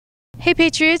Hey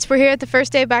Patriots, we're here at the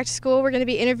first day of back to school. We're going to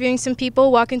be interviewing some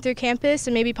people, walking through campus,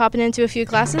 and maybe popping into a few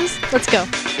classes. Let's go.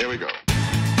 Here we go.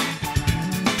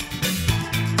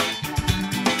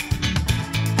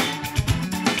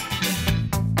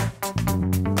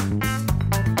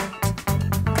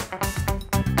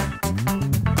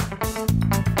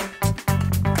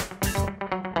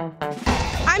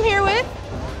 I'm here with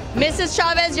Mrs.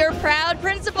 Chavez, your proud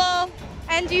principal.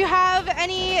 And do you have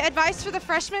any advice for the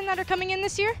freshmen that are coming in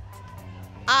this year?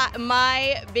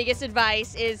 My biggest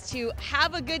advice is to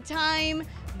have a good time,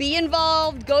 be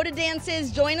involved, go to dances,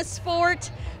 join a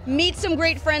sport, meet some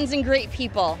great friends and great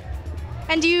people.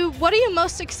 And what are you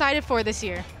most excited for this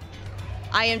year?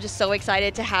 I am just so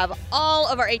excited to have all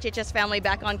of our HHS family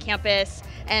back on campus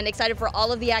and excited for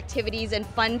all of the activities and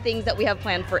fun things that we have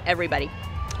planned for everybody.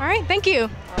 All right, thank you.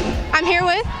 I'm here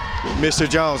with Mr.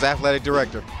 Jones, Athletic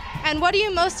Director. And what are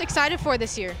you most excited for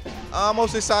this year? I'm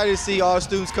most excited to see all the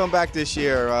students come back this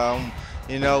year.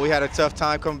 We had a tough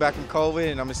time coming back from COVID,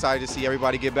 and I'm excited to see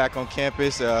everybody get back on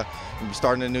campus and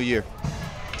starting the new year.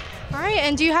 All right,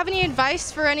 and do you have any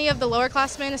advice for any of the lower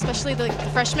classmen, especially the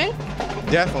freshmen?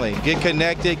 Definitely. Get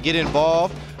connected, get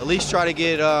involved. At least try to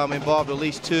get involved at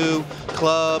least 2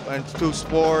 club and 2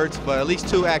 sports, but at least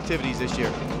 2 activities this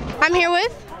year. I'm here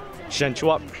with Shen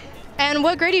Chuap. And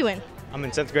what grade are you in? I'm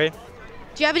in 10th grade.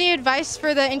 Do you have any advice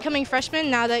for the incoming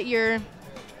freshmen now that you're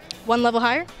one level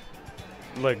higher?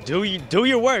 Look, do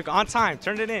your work on time.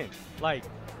 Turn it in. Like,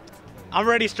 I'm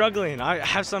already struggling. I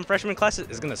have some freshman classes.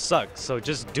 It's gonna suck. So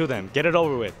just do them. Get it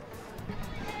over with.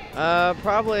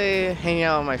 Probably hanging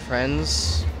out with my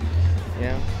friends.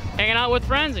 Yeah. Hanging out with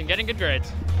friends and getting good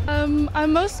grades.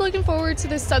 I'm most looking forward to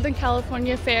the Southern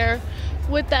California Fair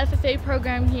with the FFA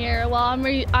program here. While I'm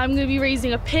going to be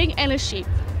raising a pig and a sheep.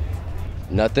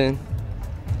 Nothing.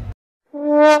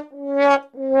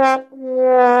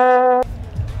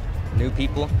 New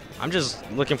people. I'm just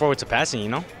looking forward to passing, you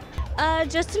know?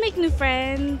 Just to make new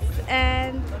friends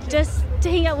and just to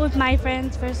hang out with my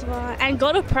friends, first of all, and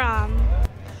go to prom.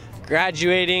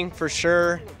 Graduating for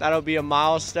sure. That'll be a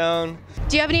milestone.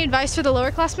 Do you have any advice for the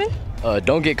lower classmen?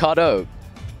 Don't get caught up.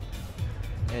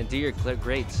 And do your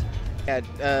grades.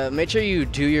 Yeah, make sure you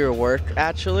do your work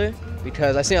actually,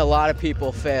 because I've seen a lot of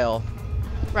people fail.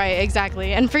 Right,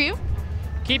 exactly. And for you?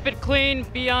 Keep it clean,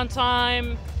 be on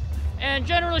time, and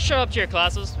generally show up to your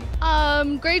classes.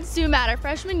 Grades do matter.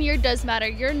 Freshman year does matter.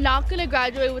 You're not going to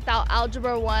graduate without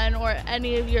Algebra 1 or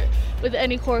with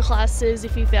any core classes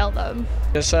if you fail them.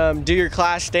 Just do your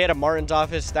class, stay at Martin's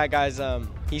office. That guy's,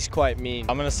 he's quite mean.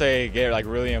 I'm gonna say get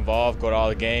really involved, go to all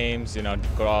the games, go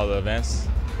to all the events.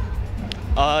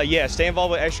 Yeah, stay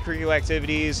involved with extracurricular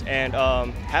activities and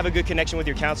have a good connection with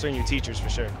your counselor and your teachers for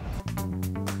sure.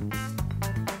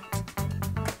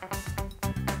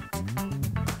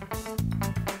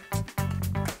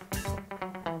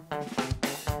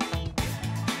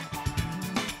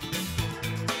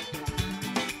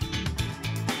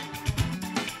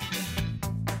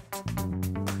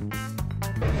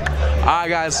 Alright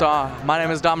guys, so my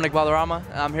name is Dominic Valderrama,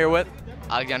 and I'm here with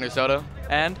Alexander Soto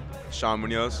and Sean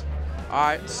Munoz.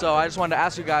 Alright, so I just wanted to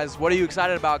ask you guys, what are you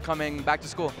excited about coming back to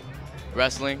school?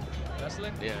 Wrestling.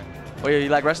 Wrestling? Yeah. Oh, you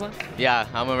like wrestling? Yeah,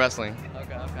 I'm in wrestling.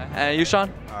 Okay. And you,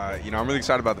 Sean? I'm really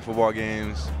excited about the football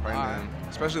games right now,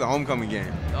 especially the homecoming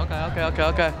game.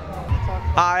 Okay.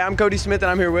 Hi, I'm Cody Smith, and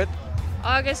I'm here with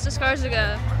August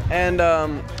Escarzaga. And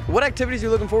what activities are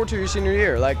you looking forward to your senior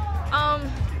year?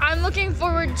 I'm looking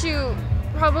forward to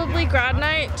probably grad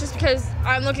night, just because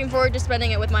I'm looking forward to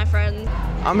spending it with my friends.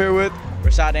 I'm here with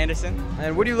Rashad Anderson.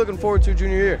 And what are you looking forward to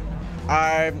junior year?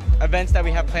 Our events that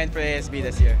we have planned for ASB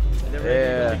this year. They're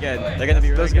really good. They're going to be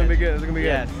really That's good. Gonna be good. That's gonna be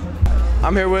yes. good.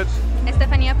 I'm here with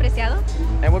Estefania Preciado.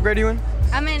 And what grade are you in?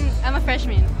 I'm a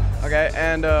freshman. Okay,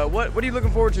 and what are you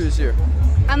looking forward to this year?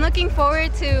 I'm looking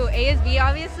forward to ASB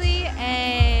obviously,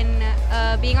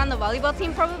 and being on the volleyball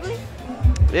team probably.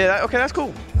 Yeah, okay, that's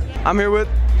cool. I'm here with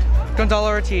Gonzalo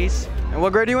Ortiz. And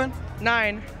what grade are you in?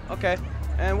 9. Okay.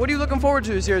 And what are you looking forward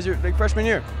to this year as your freshman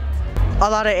year? A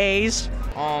lot of A's.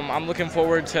 I'm looking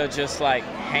forward to just like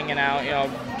hanging out,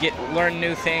 learn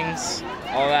new things,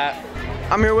 all that.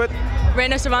 I'm here with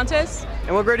Reina Cervantes.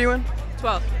 And what grade are you in?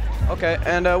 12. Okay,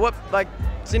 and what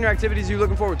senior activities are you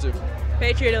looking forward to?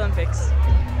 Patriot Olympics.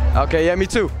 Okay, yeah, me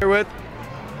too. Here with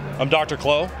I'm Dr.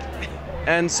 Clow.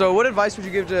 And so what advice would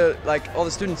you give to all the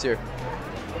students here?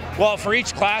 Well, for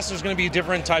each class, there's going to be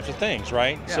different types of things,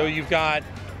 right? Yeah. So you've got,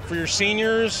 for your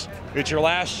seniors, it's your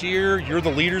last year, you're the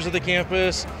leaders of the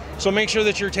campus, so make sure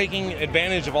that you're taking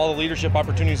advantage of all the leadership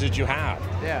opportunities that you have.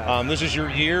 Yeah. This is your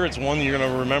year, it's one you're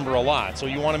going to remember a lot. So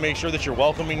you want to make sure that you're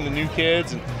welcoming the new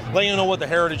kids and letting them know what the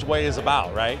Heritage Way is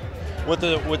about, right? with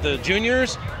the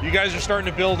juniors, you guys are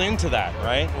starting to build into that,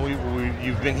 right?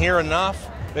 You've been here enough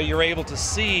that you're able to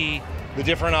see the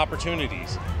different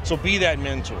opportunities. So be that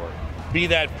mentor. Be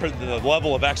the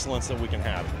level of excellence that we can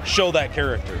have. Show that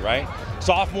character, right?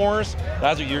 Sophomores,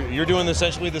 that's what you're doing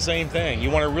essentially the same thing. You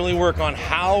want to really work on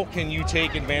how can you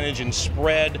take advantage and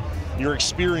spread your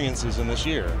experiences in this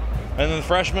year. And then the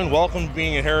freshmen, welcome to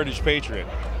being a Heritage Patriot.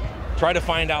 Try to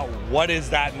find out, what does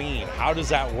that mean? How does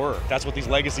that work? That's what these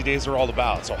legacy days are all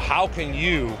about. So how can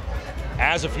you,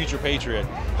 as a future Patriot,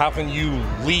 how can you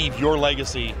leave your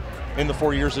legacy in the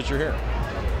 4 years that you're here?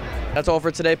 That's all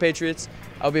for today, Patriots.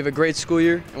 I hope you have a great school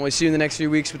year, and we'll see you in the next few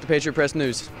weeks with the Patriot Press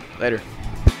News. Later.